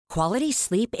Quality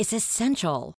sleep is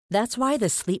essential. That's why the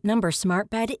Sleep Number Smart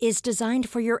Bed is designed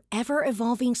for your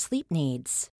ever-evolving sleep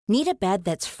needs. Need a bed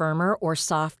that's firmer or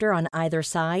softer on either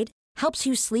side? Helps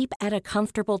you sleep at a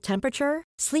comfortable temperature?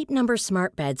 Sleep Number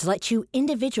Smart Beds let you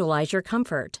individualize your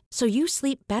comfort, so you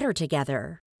sleep better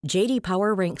together. J.D.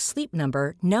 Power ranks Sleep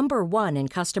Number number 1 in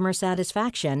customer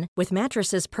satisfaction with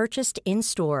mattresses purchased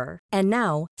in-store. And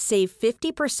now, save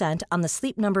 50% on the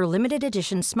Sleep Number Limited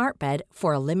Edition Smart Bed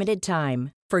for a limited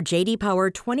time. For J.D. Power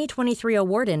 2023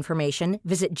 award information,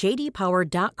 visit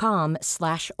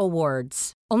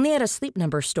jdpower.com/awards. Only at a Sleep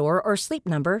Number store or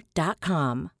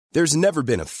sleepnumber.com. There's never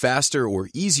been a faster or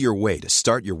easier way to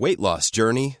start your weight loss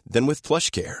journey than with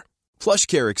PlushCare.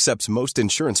 PlushCare accepts most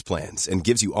insurance plans and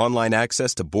gives you online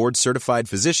access to board-certified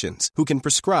physicians who can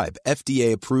prescribe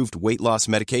FDA-approved weight loss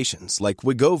medications like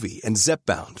Wegovy and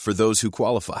Zepbound for those who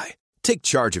qualify. Take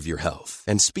charge of your health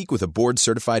and speak with a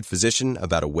board-certified physician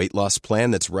about a weight loss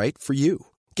plan that's right for you.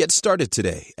 Get started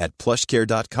today at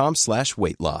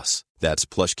plushcare.com/weight-loss. That's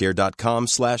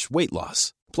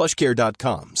plushcare.com/weight-loss.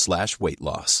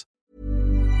 plushcare.com/weight-loss.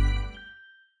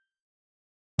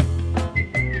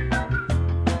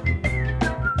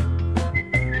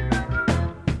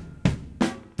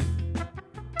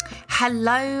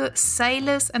 Hello,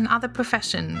 sailors and other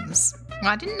professions.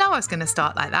 I didn't know I was going to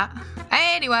start like that.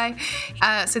 Anyway,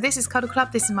 so this is Cuddle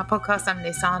Club. This is my podcast. I'm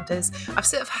Liz Sanders. I've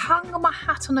sort of hung my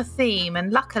hat on a theme,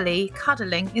 and luckily,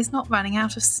 cuddling is not running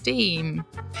out of steam.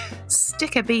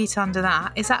 Stick a beat under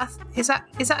that. Is that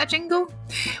a jingle?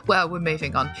 Well, we're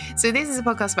moving on. So this is a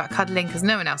podcast about cuddling because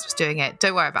no one else was doing it.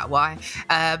 Don't worry about why.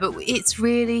 But it's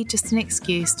really just an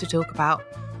excuse to talk about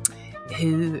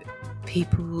who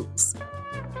people's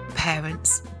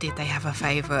parents, did they have a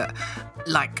favourite?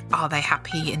 Like, are they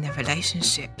happy in their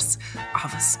relationships?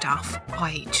 Other stuff.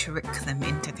 I trick them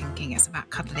into thinking it's about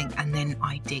cuddling, and then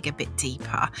I dig a bit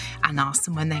deeper and ask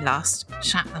them when they last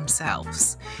shat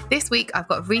themselves. This week I've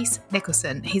got Rhys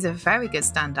Nicholson. He's a very good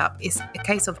stand-up. It's a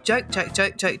case of joke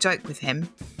with him,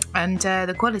 and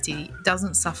the quality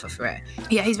doesn't suffer for it.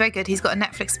 Yeah, he's very good. He's got a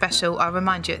Netflix special, I'll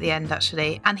remind you at the end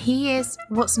actually, and he is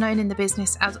what's known in the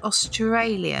business as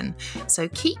Australian, so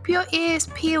keep your ears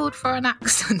peeled for an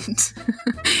accent.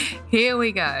 Here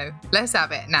we go. Let's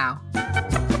have it now.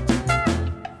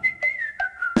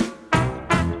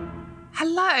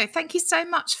 Hello, thank you so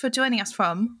much for joining us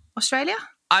from Australia.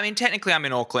 I mean, technically I'm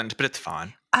in Auckland, but it's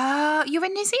fine. You're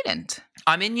in New Zealand?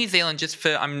 I'm in New Zealand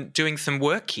I'm doing some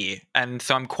work here, and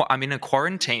so I'm in a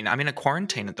quarantine. I'm in a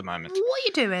quarantine at the moment. What are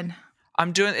you doing?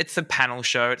 It's a panel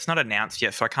show. It's not announced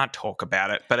yet, so I can't talk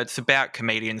about it, but it's about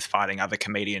comedians fighting other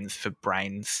comedians for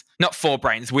brains. Not for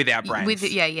brains, with our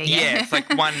brains. Yeah. Yeah, it's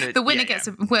like one... The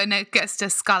winner gets to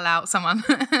skull out someone.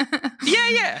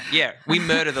 Yeah. We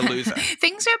murder the loser.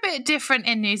 Things are a bit different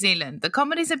in New Zealand. The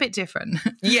comedy's a bit different.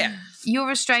 Yeah.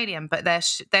 You're Australian, but they're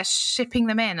shipping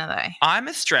them in, are they? I'm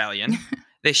Australian.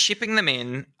 They're shipping them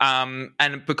in,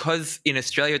 and because in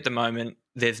Australia at the moment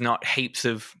there's not heaps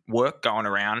of work going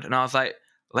around, and I was like,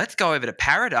 let's go over to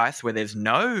Paradise where there's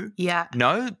no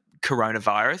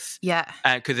coronavirus. Yeah.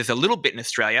 Because there's a little bit in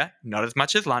Australia, not as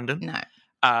much as London. No.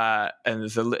 And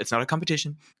it's not a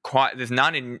competition. There's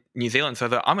none in New Zealand, so I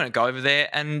thought I'm going to go over there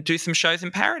and do some shows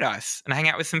in Paradise and hang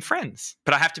out with some friends.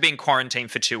 But I have to be in quarantine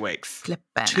for 2 weeks.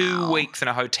 Flippin' 2 weeks in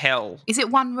a hotel. Is it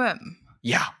one room?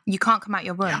 Yeah. You can't come out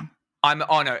your room? Yeah. So I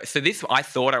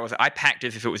packed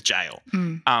as if it was jail.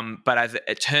 But as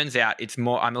it turns out, it's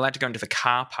more, I'm allowed to go into the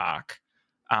car park,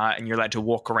 and you're allowed to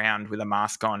walk around with a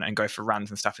mask on and go for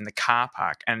runs and stuff in the car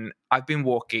park. And I've been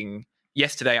walking,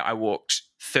 yesterday I walked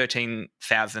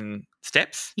 13,000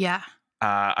 steps. Yeah.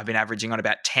 I've been averaging on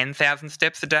about 10,000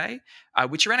 steps a day,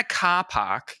 which around a car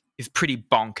park is pretty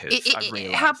bonkers. I've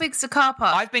realised. How big's the car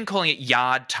park? I've been calling it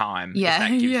yard time. Yeah,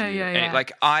 yeah. And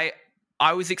like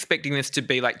I was expecting this to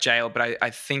be like jail, but I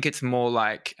think it's more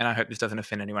like, and I hope this doesn't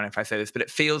offend anyone if I say this, but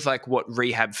it feels like what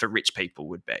rehab for rich people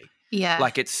would be. Yeah.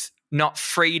 Like it's not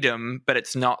freedom, but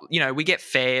it's not, we get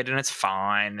fed and it's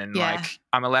fine. And like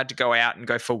I'm allowed to go out and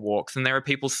go for walks, and there are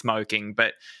people smoking,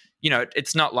 but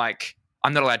it's not like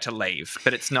I'm not allowed to leave,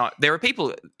 but it's not, there are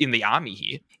people in the army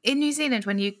here. In New Zealand,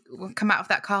 when you come out of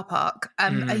that car park,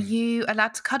 are you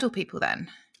allowed to cuddle people then?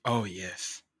 Oh,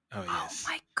 yes. Oh, yes. Oh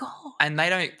my God. And they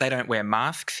don't wear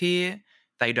masks here.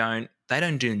 They don't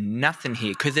do nothing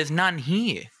here because there's none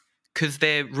here, because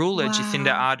their ruler,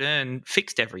 Jacinda Ardern,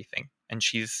 fixed everything, and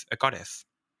she's a goddess.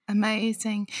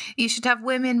 Amazing. You should have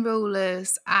women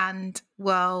rulers and,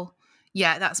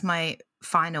 that's my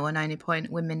final and only point,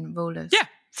 women rulers. Yeah.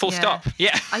 Full stop.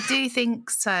 Yeah. I do think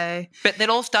so. But they'd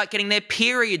all start getting their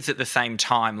periods at the same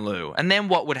time, Lou. And then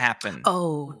what would happen?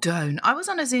 Oh, don't. I was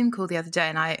on a Zoom call the other day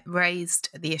and I raised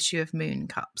the issue of moon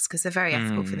cups because they're very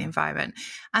ethical for the environment.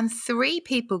 And 3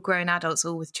 people, grown adults,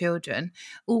 all with children,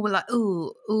 all were like,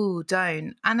 ooh,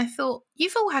 don't. And I thought,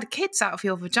 you've all had kids out of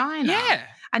your vagina. Yeah.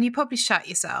 And you probably shat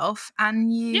yourself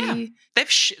and you... Yeah. They've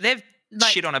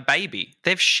shit on a baby.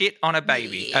 They've shit on a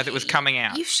baby as it was coming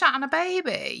out. You've shat on a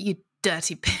baby, you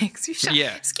dirty pigs. You've shat.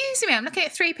 Yeah. Excuse me, I'm looking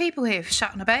at 3 people here who've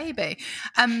shat on a baby.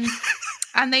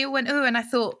 And they all went, ooh, and I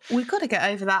thought, we've got to get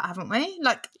over that, haven't we?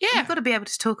 Like, you've got to be able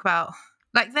to talk about,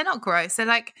 like, they're not gross.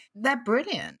 They're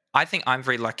brilliant. I think I'm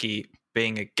very lucky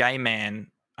being a gay man.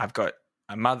 I've got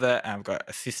a mother and I've got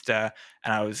a sister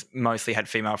and I mostly had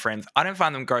female friends. I don't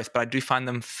find them gross, but I do find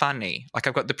them funny. Like,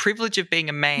 I've got the privilege of being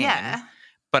a man,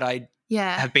 but I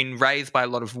have been raised by a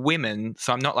lot of women,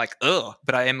 so I'm not like, ugh,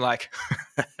 but I am like,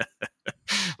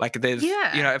 like there's,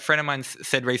 a friend of mine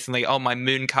said recently, oh, my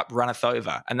moon cup runneth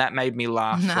over, and that made me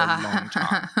laugh for a long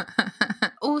time.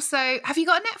 Also, have you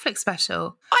got a Netflix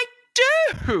special? I do.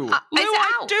 Lou,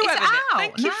 I do have it.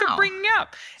 Thank you for now. bringing it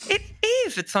up. It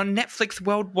is. It's on Netflix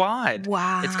worldwide.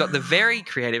 Wow. It's got the very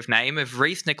creative name of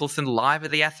Rhys Nicholson live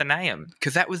at the Athenaeum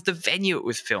because that was the venue it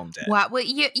was filmed at. Wow. Well,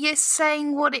 you're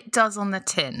saying what it does on the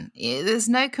tin. There's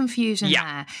no confusion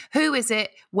there. Who is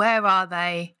it? Where are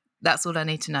they? That's all I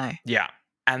need to know. Yeah.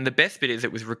 And the best bit is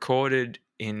it was recorded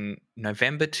in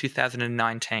November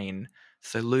 2019.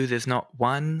 So, Lou, there's not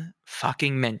one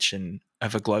fucking mention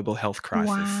of a global health crisis.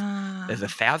 Wow. There's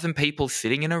 1,000 people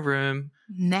sitting in a room.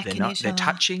 Necking each other. They're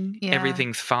touching. Yeah.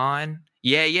 Everything's fine.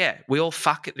 Yeah. We all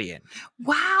fuck at the end.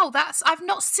 Wow, I've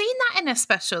not seen that in a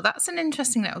special. That's an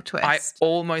interesting little twist. I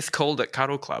almost called it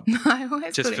Cuddle Club. I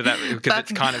always just for that, because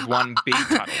it's kind of one big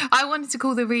cuddle. I wanted to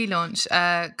call the relaunch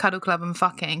Cuddle Club and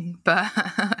Fucking, but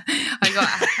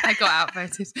I got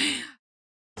outvoted.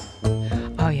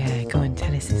 Oh yeah, go on,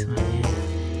 tell us this one. Yeah.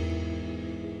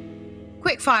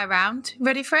 Quick fire round.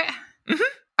 Ready for it?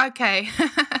 Mm-hmm. Okay.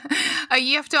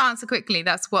 You have to answer quickly.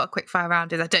 That's what a quick fire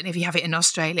round is. I don't know if you have it in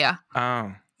Australia.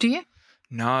 Oh. Do you?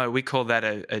 No, we call that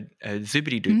a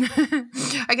zoobity-doo.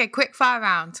 Okay, quick fire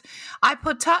round.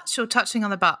 iPod Touch or touching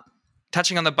on the butt?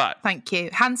 Touching on the butt. Thank you.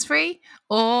 Hands-free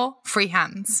or free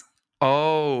hands?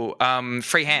 Oh,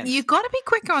 free hands. You've got to be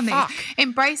quicker on these.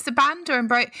 Embrace the band or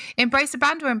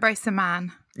embrace the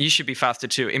man? You should be faster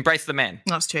too. Embrace the man.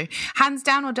 That's true. Hands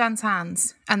down or Dan's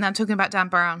hands? And then I'm talking about Dan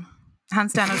Brown.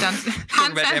 Hands down or Dan's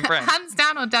hands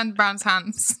down or Dan Brown's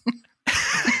hands?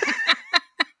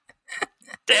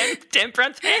 Dan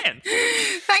Brown's hands.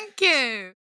 Thank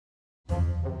you.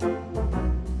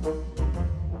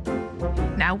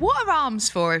 Now, what are arms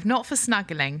for if not for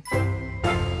snuggling?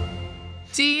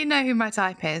 Do you know who my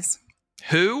type is?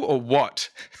 Who or what?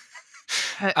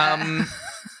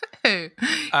 Who?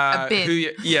 A bit.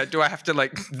 Who? Do I have to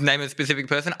name a specific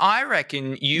person? I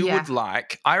reckon you'd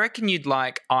like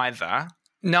either,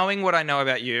 knowing what I know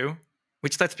about you,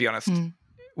 which, let's be honest,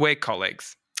 we're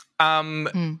colleagues. I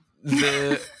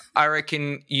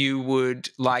reckon you would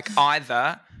like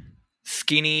either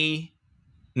skinny,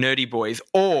 nerdy boys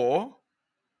or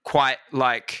quite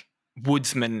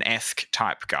woodsman-esque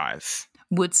type guys.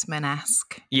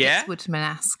 Woodsman-esque. Yeah? It's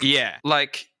Woodsman-esque. Yeah.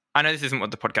 I know this isn't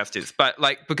what the podcast is, but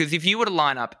because if you were to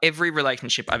line up every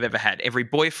relationship I've ever had, every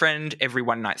boyfriend, every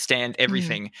one night stand,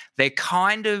 everything, they're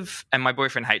kind of, and my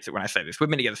boyfriend hates it when I say this, we've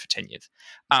been together for 10 years.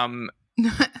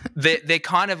 They're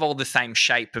kind of all the same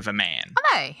shape of a man. Are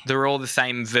they? They're all the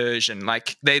same version.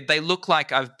 They look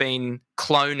like I've been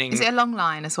cloning. Is it a long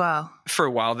line as well? For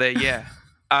a while there, yeah.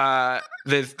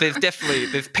 There's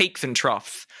definitely peaks and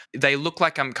troughs. They look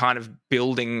like I'm kind of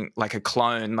building a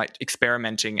clone,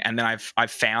 experimenting, and then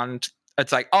I've found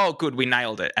it's oh good, we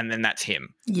nailed it, and then that's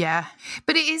him. Yeah,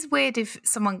 but it is weird if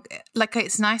someone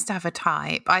it's nice to have a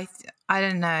type. I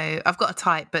don't know. I've got a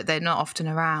type, but they're not often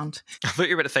around. I thought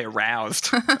you were about to say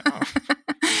aroused.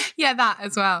 Yeah, that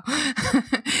as well.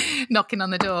 Knocking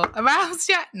on the door. Aroused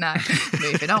yet? No.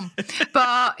 Moving on.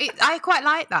 But I quite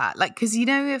like that, because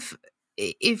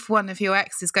if one of your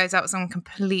exes goes out with someone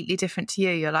completely different to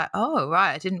you, you're like, oh,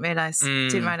 right, I didn't realise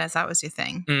that was your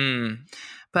thing.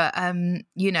 But,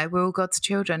 we're all God's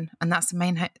children, and that's the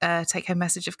main take-home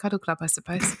message of Cuddle Club, I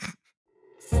suppose.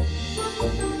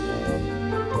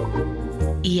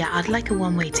 Yeah, I'd like a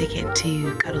one-way ticket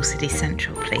to Cuddle City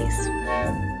Central, please.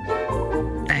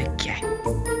 Okay.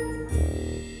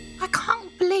 I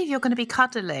can't believe you're going to be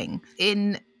cuddling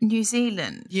in New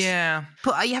Zealand. Yeah.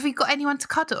 But have you got anyone to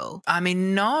cuddle? I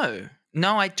mean, no.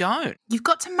 No, I don't. You've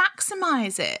got to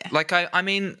maximise it. I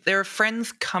mean, there are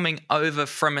friends coming over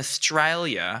from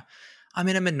Australia. I'm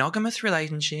in a monogamous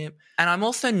relationship, and I'm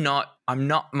not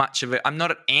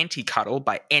an anti-cuddle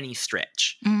by any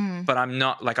stretch, but I'm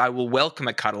not like, I will welcome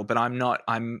a cuddle, but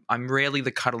I'm rarely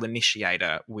the cuddle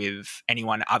initiator with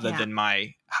anyone other than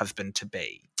my husband to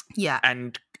be. Yeah.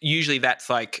 And usually that's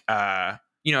like,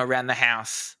 around the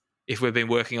house, if we've been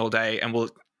working all day and we'll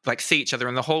like see each other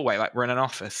in the hallway, like we're in an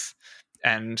office,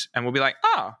 and we'll be like,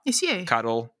 oh, it's you.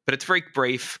 Cuddle, but it's very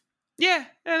brief. Yeah,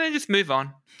 and then just move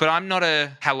on. But I'm not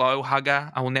a hello hugger.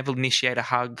 I will never initiate a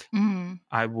hug.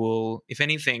 I will, if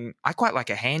anything, I quite like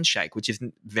a handshake, which is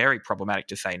very problematic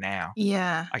to say now.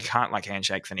 Yeah. I can't like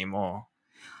handshakes anymore.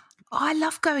 Oh, I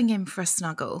love going in for a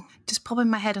snuggle, just popping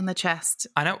my head on the chest.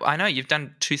 I know. You've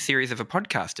done 2 series of a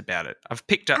podcast about it. I've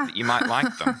picked up that you might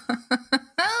like them.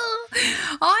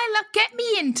 I love, get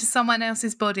me into someone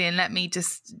else's body and let me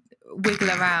just wiggle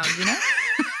around, you know?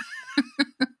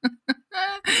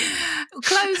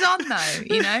 Clothes on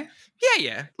though, you know?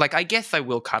 Yeah. Like, I guess I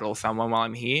will cuddle someone while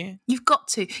I'm here. You've got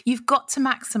to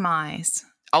maximise.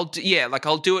 I'll do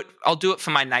it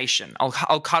for my nation.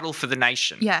 I'll cuddle for the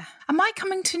nation. Yeah. Am I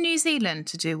coming to New Zealand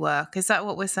to do work? Is that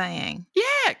what we're saying?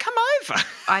 Yeah, come over.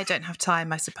 I don't have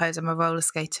time, I suppose. I'm a roller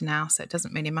skater now, so it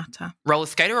doesn't really matter. Roller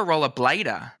skater or roller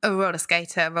blader? A roller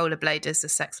skater, roller bladers are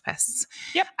sex pests.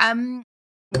 Yep.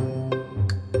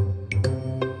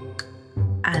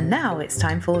 And now it's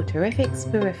time for Terrific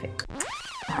Sporific.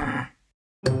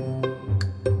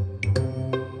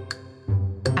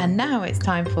 And now it's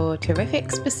time for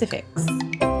Terrific Specifics.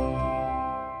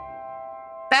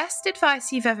 Best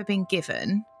advice you've ever been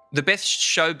given? The best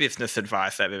show business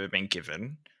advice I've ever been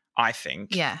given, I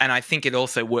think, yeah, and I think it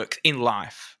also works in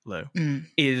life, Lou,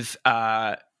 is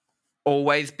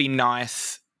always be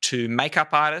nice to makeup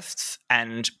artists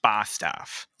and bar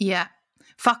staff. Yeah.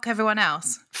 Fuck everyone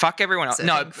else. Fuck everyone else.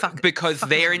 No, because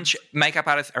they're makeup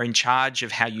artists are in charge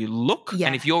of how you look,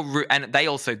 and if you're and they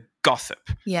also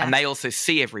gossip, and they also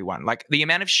see everyone. Like the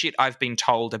amount of shit I've been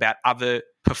told about other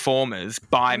performers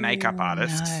by makeup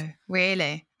artists. No,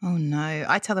 really? Oh no!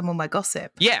 I tell them all my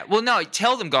gossip. Yeah, well, no,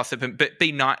 tell them gossip, but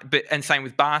be nice. And same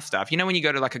with bar stuff. You know, when you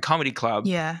go to like a comedy club,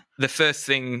 the first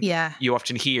thing you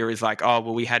often hear is like, "Oh,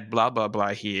 well, we had blah blah blah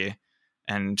here,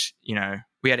 and you know,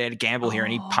 we had Ed Gamble here,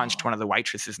 and he punched one of the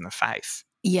waitresses in the face."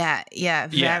 Yeah,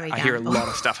 very Gamble. I hear a lot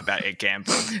of stuff about Ed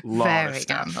Gamble. Very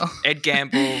Gamble. Ed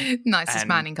Gamble, nicest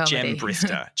man in comedy. Jem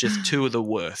Brister, just 2 of the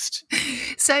worst.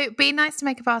 So, be nice to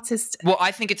makeup artists. Well,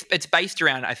 I think it's based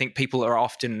around. I think people are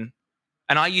often.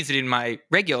 And I use it in my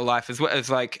regular life as well as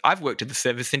like I've worked in the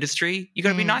service industry. You got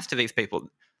to be nice to these people.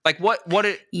 Like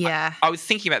I was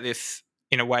thinking about this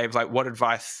in a way of like what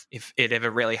advice, if it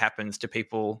ever really happens to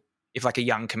people, if like a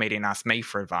young comedian asks me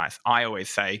for advice, I always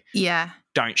say,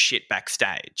 don't shit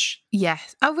backstage.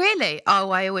 Yes. Oh, really? Oh,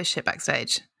 I always shit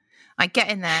backstage. I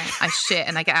get in there, I shit,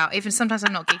 and I get out. Even sometimes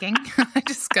I'm not gigging. I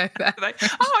just go there.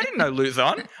 I didn't know Lou's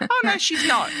on. Oh, no, she's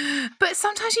not. But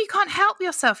sometimes you can't help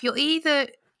yourself. You're either,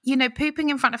 you know,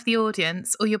 pooping in front of the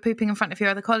audience or you're pooping in front of your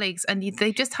other colleagues, and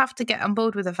they just have to get on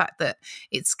board with the fact that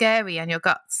it's scary and your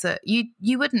guts that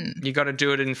you wouldn't. You got to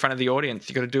do it in front of the audience.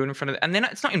 You got to do it in front of and then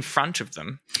it's not in front of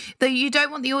them. Though you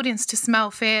don't want the audience to smell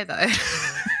fear, though.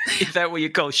 Is that what you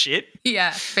call shit?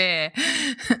 Yeah, fear.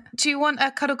 Do you want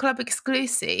a Cuddle Club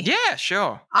exclusive? Yeah,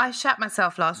 sure. I shat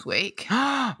myself last week.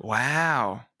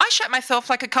 Wow. I shat myself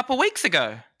like a couple weeks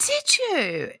ago. Did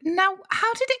you? Now,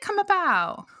 how did it come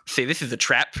about? See, this is a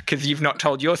trap because you've not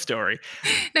told your story.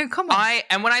 No, come on.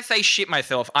 And when I say shit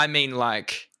myself, I mean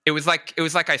like it was like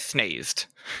I sneezed.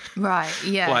 Right.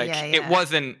 Yeah. Like yeah. it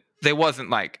wasn't. There wasn't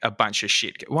like a bunch of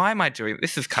shit. Why am I doing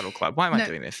this? Is Cuddle Club. Why am I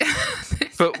doing this?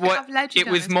 But it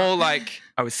was more like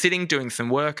I was sitting doing some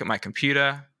work at my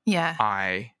computer. Yeah.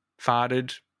 I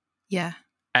farted. Yeah.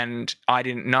 And I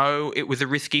didn't know it was a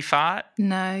risky fart.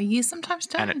 No, you sometimes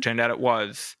don't. And it turned out it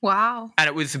was. Wow. And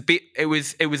it was a bit. It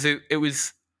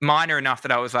was minor enough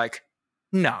that I was like,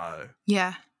 no.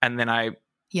 Yeah. And then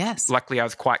Yes. Luckily, I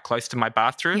was quite close to my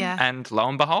bathroom, and lo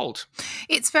and behold.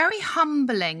 It's very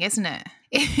humbling, isn't it?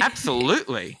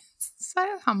 Absolutely.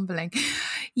 So humbling.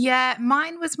 Yeah,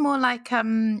 mine was more like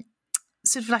sort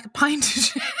of like a pint of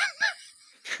shit.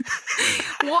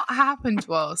 What happened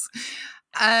was,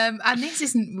 and this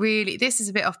is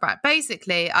a bit off brand.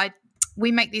 Basically, we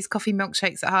make these coffee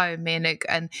milkshakes at home, me and Luke,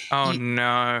 and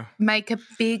make a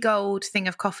big old thing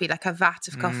of coffee, like a vat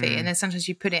of coffee, and then sometimes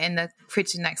you put it in the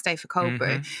fridge the next day for cold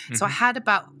brew. So I had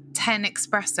about 10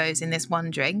 espressos in this one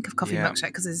drink of coffee milkshake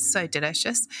because it's so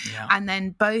delicious. Yeah. And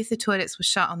then both the toilets were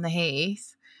shut on the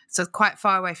heath, so quite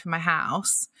far away from my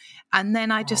house. And then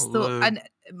I just thought, and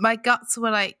my guts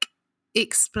were like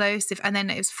explosive. And then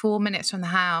it was 4 minutes from the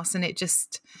house, and it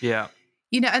just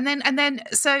You know, and then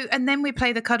we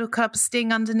play the Cuddle Club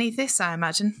sting underneath this, I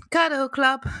imagine. Cuddle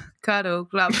Club, Cuddle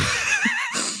Club.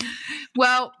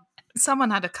 Well, someone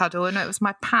had a cuddle and it was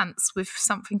my pants with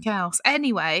something else.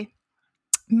 Anyway,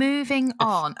 moving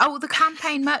on. Oh, the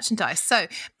campaign merchandise. So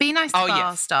be nice to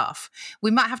bar staff.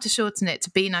 We might have to shorten it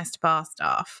to be nice to bar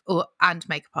staff and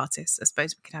makeup artists. I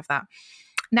suppose we could have that.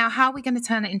 Now, how are we going to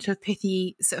turn it into a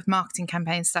pithy sort of marketing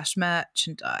campaign /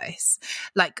 merchandise?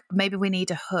 Like maybe we need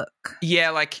a hook. Yeah,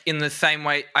 like in the same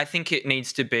way, I think it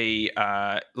needs to be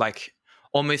like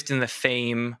almost in the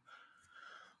theme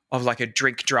of like a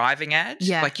drink driving ad.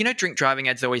 Yeah. Like, you know, drink driving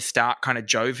ads always start kind of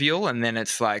jovial and then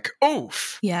it's like,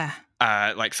 oof. Yeah.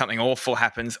 Like something awful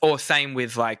happens, or same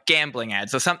with like gambling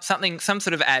ads or some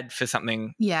sort of ad for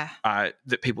something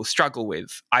that people struggle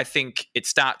with. I think it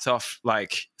starts off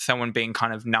like someone being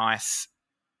kind of nice,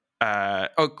 or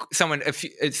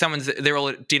they're all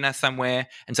at dinner somewhere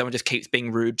and someone just keeps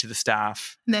being rude to the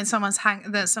staff. And then someone's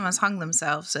hung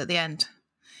themselves at the end.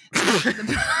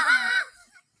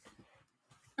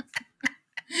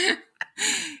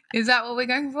 Is that what we're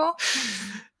going for?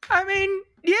 I mean,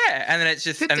 yeah, and then it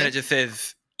just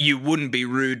says you wouldn't be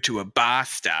rude to a bar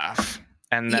staff,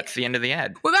 and that's the end of the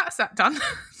ad. Well, that's that done.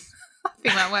 I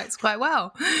think that works quite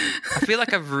well. I feel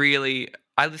like I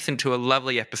listened to a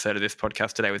lovely episode of this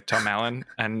podcast today with Tom Allen,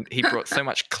 and he brought so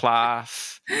much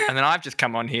class, and then I've just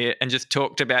come on here and just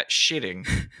talked about shitting.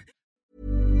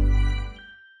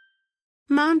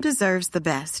 Mom deserves the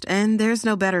best, and there's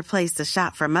no better place to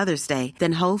shop for Mother's Day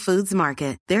than Whole Foods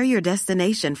Market. They're your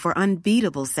destination for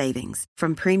unbeatable savings,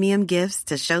 from premium gifts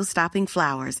to show-stopping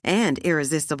flowers and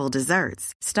irresistible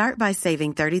desserts. Start by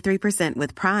saving 33%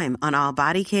 with Prime on all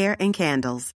body care and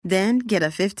candles. Then get a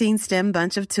 15-stem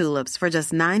bunch of tulips for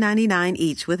just $9.99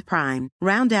 each with Prime.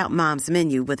 Round out Mom's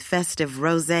menu with festive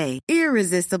rosé,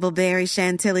 irresistible berry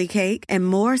chantilly cake, and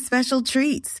more special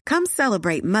treats. Come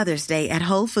celebrate Mother's Day at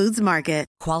Whole Foods Market.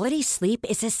 Quality sleep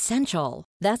is essential.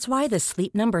 That's why the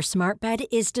Sleep Number Smart Bed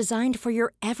is designed for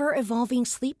your ever-evolving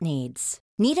sleep needs.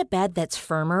 Need a bed that's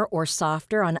firmer or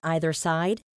softer on either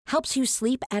side? Helps you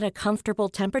sleep at a comfortable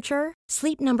temperature?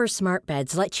 Sleep Number Smart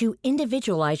Beds let you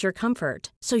individualize your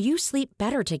comfort, so you sleep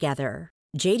better together.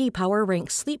 J.D. Power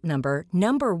ranks Sleep Number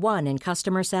number 1 in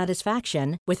customer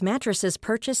satisfaction with mattresses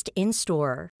purchased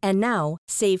in-store. And now,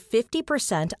 save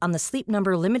 50% on the Sleep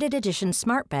Number Limited Edition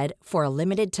Smart Bed for a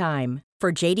limited time.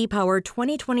 For J.D. Power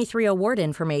 2023 award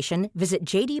information, visit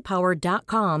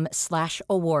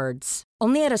jdpower.com/awards.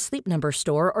 Only at a Sleep Number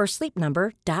store or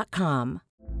sleepnumber.com.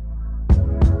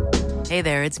 Hey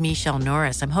there, it's Michelle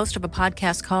Norris. I'm host of a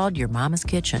podcast called Your Mama's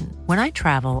Kitchen. When I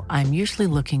travel, I'm usually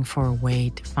looking for a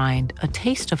way to find a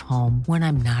taste of home when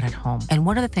I'm not at home. And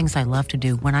one of the things I love to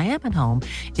do when I am at home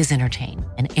is entertain.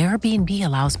 And Airbnb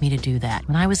allows me to do that.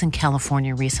 When I was in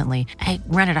California recently, I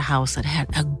rented a house that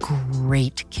had a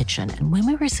great kitchen. And when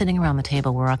we were sitting around the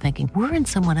table, we're all thinking, we're in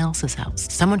someone else's house.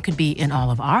 Someone could be in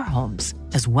all of our homes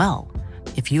as well.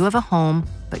 If you have a home,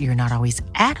 but you're not always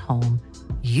at home,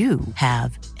 you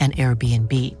have an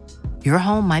Airbnb. Your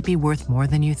home might be worth more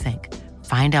than you think.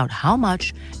 Find out how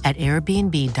much at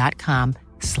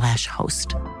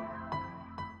airbnb.com/host.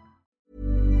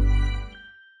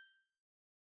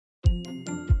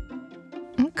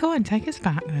 Go on, take us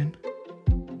back then.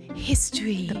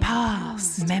 History, the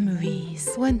past, memories.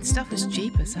 When stuff was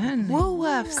cheaper, certainly.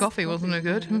 Woolworths. Coffee wasn't a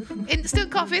good.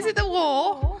 Instant coffee. Is it the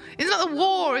war? It's not the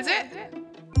war, is it?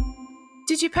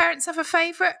 Did your parents have a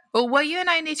favourite? Or were you an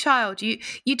only child? You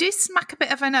do smack a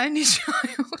bit of an only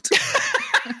child.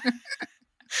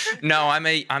 No, I'm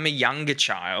a younger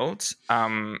child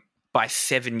by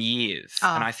 7 years.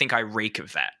 And I think I reek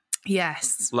of that.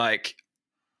 Yes. Like,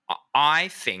 I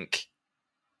think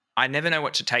I never know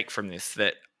what to take from this,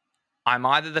 that I'm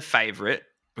either the favourite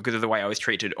because of the way I was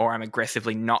treated, or I'm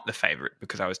aggressively not the favourite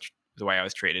because the way I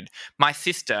was treated. My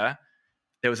sister,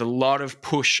 there was a lot of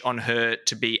push on her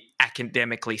to be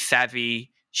academically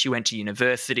savvy. She went to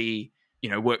university,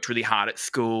 worked really hard at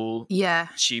school. Yeah.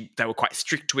 They were quite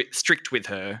strict with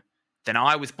her. Then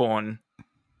I was born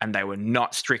and they were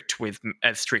not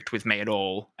as strict with me at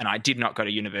all. And I did not go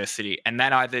to university. And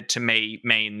that either to me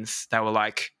means they were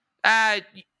like,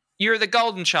 you're the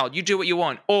golden child, you do what you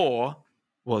want. Or,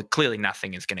 well, clearly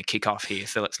nothing is going to kick off here,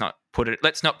 so let's not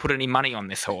put any money on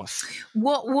this horse.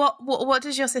 What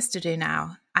does your sister do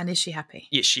now? And is she happy?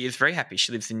 Yeah, she is very happy.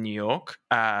 She lives in New York.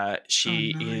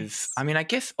 She is, I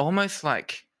guess almost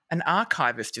like an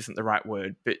archivist isn't the right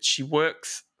word, but she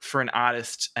works for an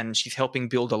artist and she's helping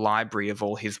build a library of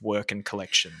all his work and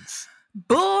collections.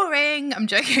 Boring. I'm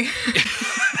joking.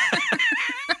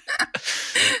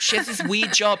 She has this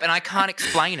weird job and I can't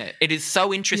explain it. It is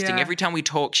so interesting. Yeah. Every time we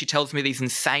talk, she tells me these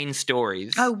insane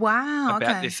stories. Oh, wow.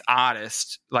 About this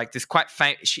artist, like this quite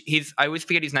famous. I always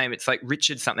forget his name. It's like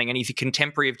Richard something, and he's a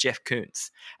contemporary of Jeff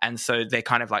Koons, and so they're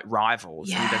kind of like rivals.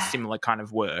 Yeah. And he does similar kind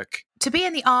of work. To be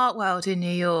in the art world in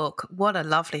New York, what a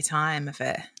lovely time of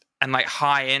it. And like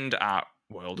high end art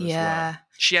world as well.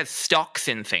 She has stocks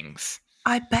in things.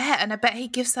 I bet, and I bet he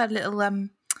gives her little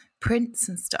prints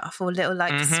and stuff, or little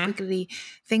like squiggly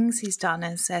things he's done,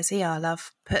 and says, "Here,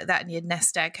 love, put that in your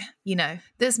nest egg." You know,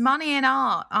 there's money in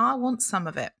art. I want some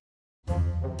of it.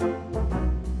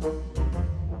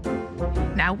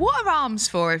 Now, what are arms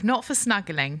for if not for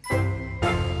snuggling?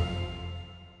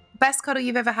 Best cuddle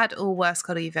you've ever had, or worst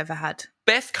cuddle you've ever had?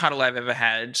 Best cuddle I've ever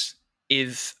had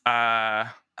is, I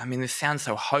mean, this sounds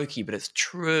so hokey, but it's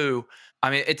true.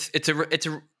 I mean, it's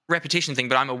a repetition thing,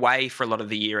 but I'm away for a lot of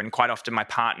the year, and quite often my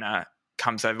partner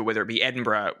comes over, whether it be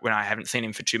Edinburgh when I haven't seen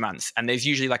him for 2 months, and there's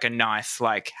usually like a nice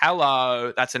like,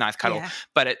 hello, that's a nice cuddle. Yeah.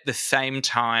 But at the same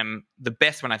time, the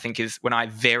best one I think is when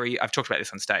I've talked about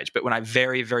this on stage, but when I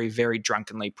very, very, very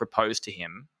drunkenly proposed to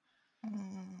him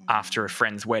after a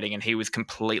friend's wedding, and he was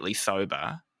completely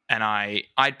sober, and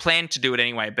I'd planned to do it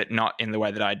anyway, but not in the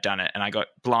way that I'd done it, and I got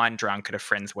blind drunk at a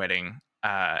friend's wedding,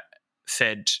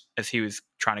 said as he was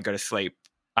trying to go to sleep,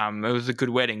 it was a good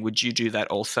wedding. Would you do that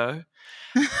also?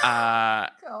 God.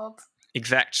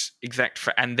 Exact.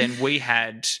 And then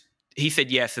he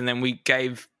said yes, and then we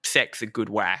gave sex a good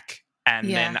whack. And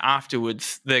then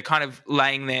afterwards, the kind of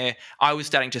laying there, I was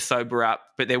starting to sober up,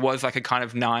 but there was like a kind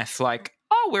of nice like,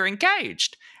 oh, we're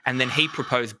engaged. And then he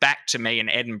proposed back to me in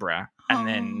Edinburgh. And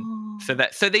then,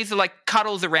 so these are like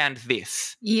cuddles around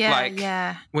this. Yeah, like,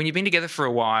 when you've been together for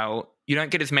a while, you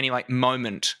don't get as many like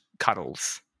moment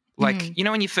cuddles. Like, you know,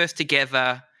 when you're first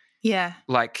together,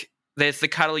 like there's the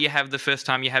cuddle you have the first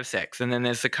time you have sex, and then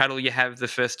there's the cuddle you have the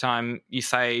first time you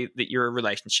say that you're a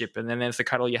relationship, and then there's the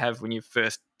cuddle you have when you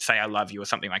first say I love you or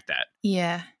something like that.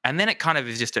 Yeah. And then it kind of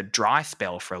is just a dry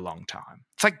spell for a long time.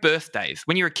 It's like birthdays.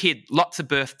 When you're a kid, lots of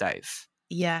birthdays.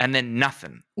 Yeah. And then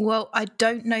nothing. Well, I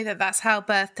don't know that that's how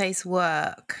birthdays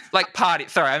work. Like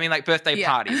birthday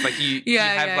parties. Like you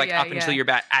have up until you're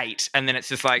about 8, and then it's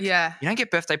just like, you don't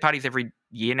get birthday parties every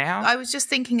year now. I was just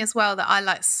thinking as well that I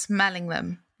like smelling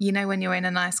them. You know, when you're in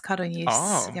a nice cuddle and you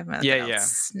give them a little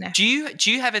sniff. Do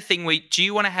you have a thing do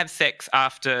you want to have sex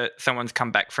after someone's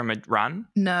come back from a run?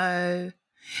 No.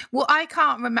 Well, I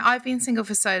can't remember. I've been single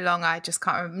for so long, I just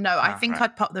can't remember. No, I think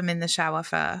I'd pop them in the shower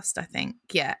first, I think.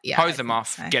 Yeah. Hose them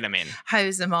off, get them in.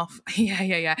 Hose them off.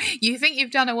 Yeah. You think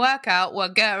you've done a workout? Well,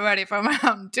 get ready for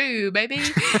round 2, baby.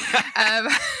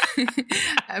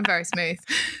 I'm very smooth.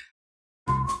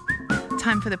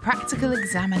 Time for the practical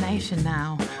examination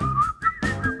now.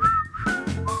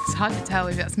 It's hard to tell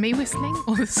if that's me whistling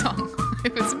or the song.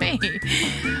 It was me.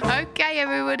 Okay,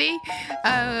 everybody,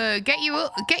 get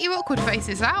your awkward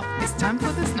faces out. It's time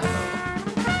for the snuggle.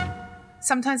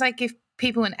 Sometimes I give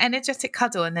people an energetic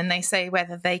cuddle, and then they say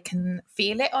whether they can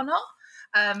feel it or not.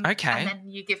 Okay. And then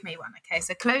you give me one. Okay,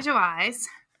 so close your eyes.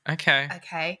 Okay.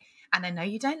 Okay. And I know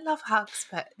you don't love hugs,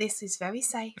 but this is very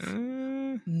safe.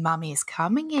 Mummy is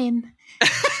coming in.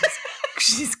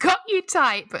 She's got you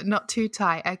tight, but not too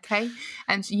tight, okay?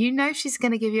 And you know she's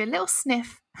going to give you a little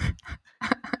sniff.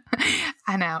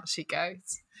 And out she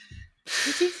goes.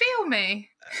 Did you feel me?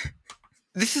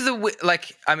 This is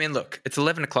look, it's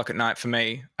 11 o'clock at night for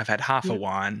me. I've had half a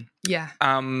wine. Yeah.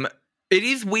 It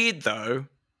is weird though.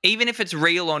 Even if it's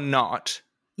real or not,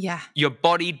 your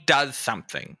body does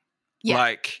something. Yeah.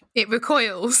 Like it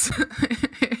recoils.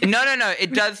 No.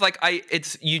 It does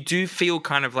you do feel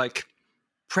kind of like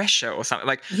pressure or something.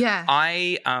 Like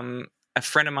a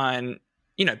friend of mine,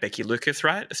 you know Becky Lucas,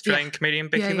 right? Australian comedian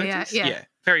Becky Lucas. Yeah.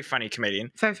 Very funny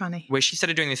comedian. Very funny. Where she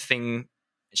started doing this thing.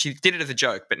 She did it as a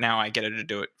joke, but now I get her to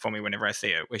do it for me whenever I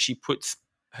see her, where she puts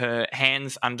her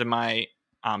hands under my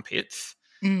armpits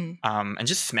and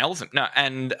just smells them. No,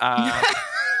 and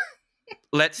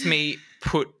lets me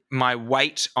put my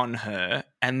weight on her,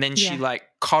 and then she like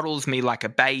coddles me like a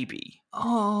baby.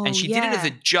 Oh, and she did it as a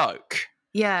joke.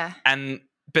 Yeah.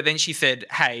 But then she said,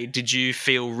 "Hey, did you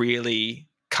feel really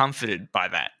comforted by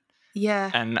that?"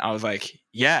 Yeah. And I was like,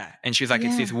 yeah. And she was like,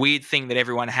 it's this weird thing that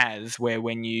everyone has where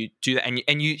when you do that and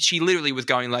she literally was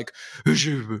going like,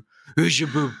 and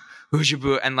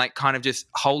like kind of just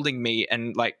holding me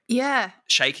and like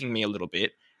shaking me a little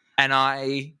bit. And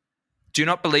I do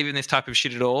not believe in this type of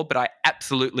shit at all, but I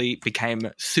absolutely became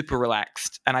super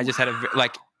relaxed. And I just had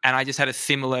a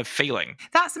similar feeling.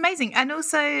 That's amazing. And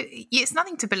also it's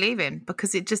nothing to believe in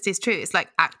because it just is true. It's like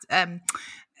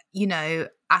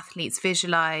athletes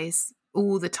visualize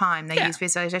all the time. They use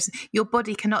visualization. Your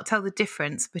body cannot tell the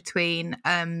difference between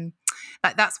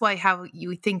like that's why how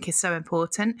you think is so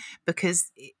important,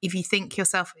 because if you think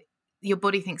yourself, your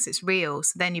body thinks it's real,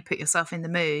 so then you put yourself in the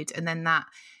mood, and then that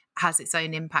has its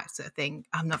own impact sort of thing.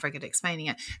 I'm not very good at explaining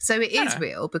it. So it is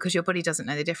real because your body doesn't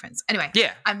know the difference. Anyway,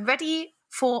 I'm ready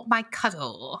for my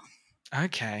cuddle.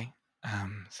 Okay.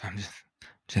 So I'm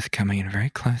just coming in very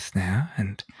close now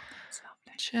and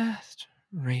just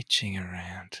reaching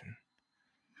around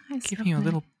and giving you a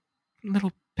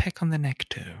little peck on the neck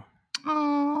too.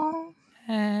 Oh.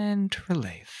 And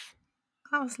release.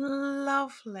 That was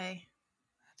lovely.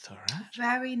 That's all right.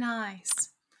 Very nice.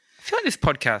 I feel like this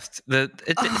podcast,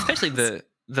 especially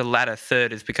the latter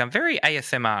third, has become very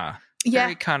ASMR. Yeah.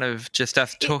 Very kind of just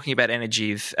us talking about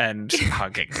energies and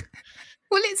hugging.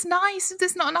 Well, it's nice.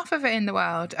 There's not enough of it in the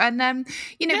world. And,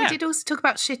 we did also talk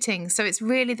about shitting. So it's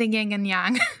really the yin and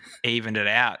yang. Evened it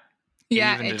out.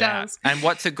 Yeah, it does. And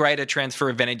what's a greater transfer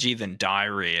of energy than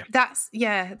diarrhea?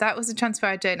 That was a transfer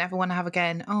I don't ever want to have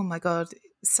again. Oh, my God.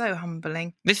 So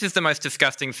humbling. This is the most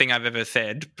disgusting thing I've ever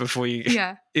said before you.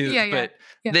 Yeah. But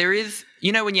there is,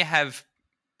 when you have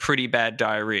pretty bad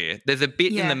diarrhea, there's a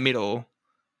bit in the middle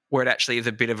where it actually is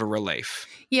a bit of a relief.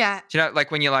 Yeah. Do you know, like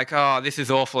when you're like, oh, this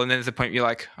is awful, and then there's a point where you're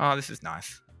like, oh, this is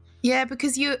nice. Yeah,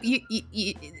 because it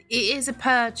is a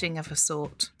purging of a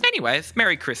sort. Anyways,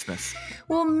 Merry Christmas.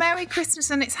 Well, Merry Christmas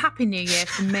and it's Happy New Year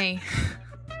from me.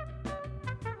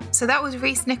 So that was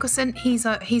Rhys Nicholson. He's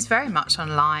very much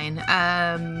online.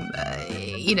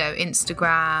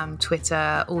 Instagram,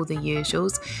 Twitter, all the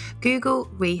usuals. Google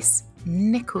Rhys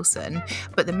Nicholson.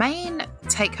 But the main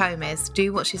take home is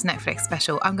do watch his Netflix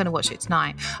special. I'm going to watch it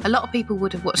tonight. A lot of people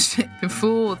would have watched it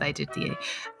before they did the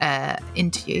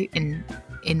interview in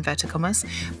inverted commas,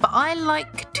 but I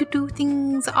like to do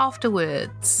things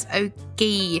afterwards.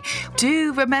 Okay.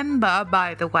 Do remember,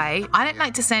 by the way, I don't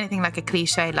like to say anything like a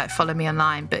cliche like follow me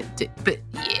online, but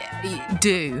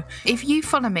do. If you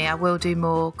follow me, I will do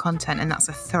more content, and that's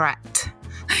a threat.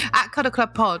 At Cuddle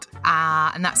Club Pod,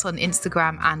 and that's on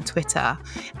Instagram and Twitter,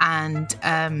 and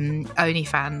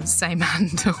OnlyFans, same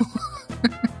handle.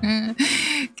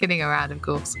 Kidding around, of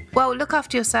course. Well, look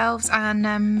after yourselves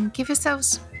and give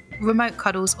yourselves remote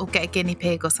cuddles, or get a guinea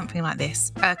pig or something like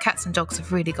this. Cats and dogs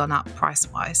have really gone up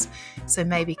price-wise, so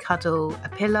maybe cuddle a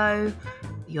pillow,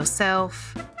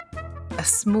 yourself, a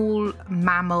small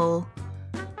mammal,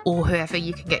 or whoever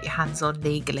you can get your hands on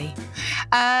legally.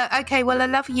 Okay, well, I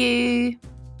love you.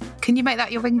 Can you make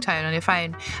that your ringtone on your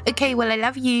phone? Okay, well, I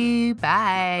love you.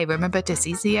 Bye. Remember to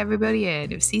CC everybody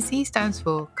in. If CC stands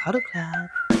for Cuddle Club.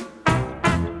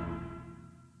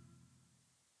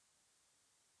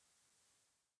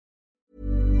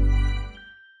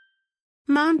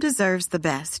 Mom deserves the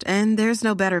best, and there's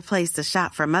no better place to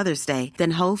shop for Mother's Day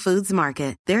than Whole Foods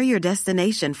Market. They're your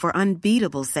destination for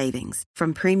unbeatable savings,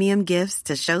 from premium gifts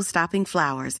to show-stopping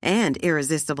flowers and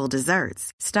irresistible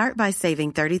desserts. Start by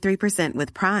saving 33%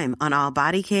 with Prime on all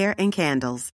body care and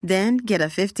candles. Then get a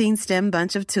 15-stem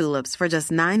bunch of tulips for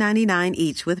just $9.99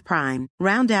 each with Prime.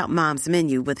 Round out Mom's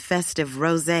menu with festive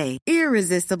rosé,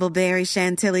 irresistible berry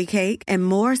chantilly cake, and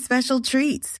more special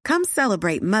treats. Come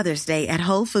celebrate Mother's Day at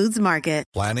Whole Foods Market.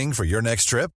 Planning for your next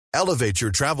trip? Elevate your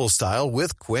travel style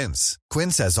with Quince.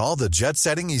 Quince has all the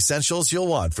jet-setting essentials you'll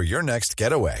want for your next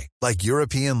getaway, like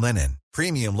European linen,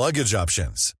 premium luggage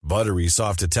options, buttery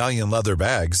soft Italian leather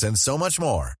bags, and so much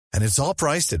more. And it's all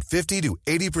priced at 50 to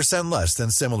 80% less than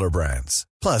similar brands.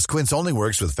 Plus, Quince only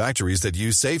works with factories that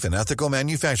use safe and ethical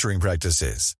manufacturing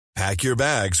practices. Pack your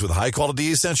bags with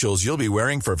high-quality essentials you'll be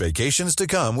wearing for vacations to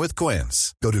come with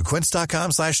Quince. Go to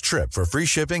quince.com/trip for free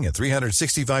shipping and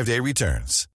 365-day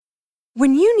returns.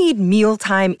 When you need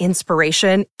mealtime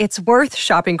inspiration, it's worth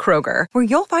shopping Kroger, where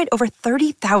you'll find over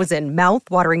 30,000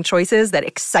 mouth-watering choices that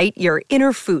excite your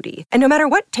inner foodie. And no matter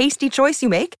what tasty choice you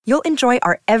make, you'll enjoy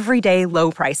our everyday low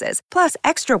prices, plus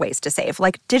extra ways to save,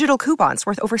 like digital coupons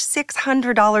worth over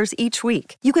 $600 each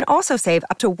week. You can also save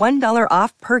up to $1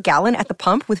 off per gallon at the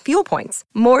pump with fuel points.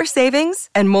 More savings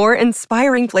and more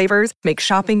inspiring flavors make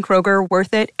shopping Kroger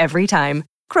worth it every time.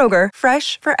 Kroger,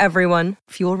 fresh for everyone.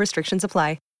 Fuel restrictions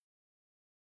apply.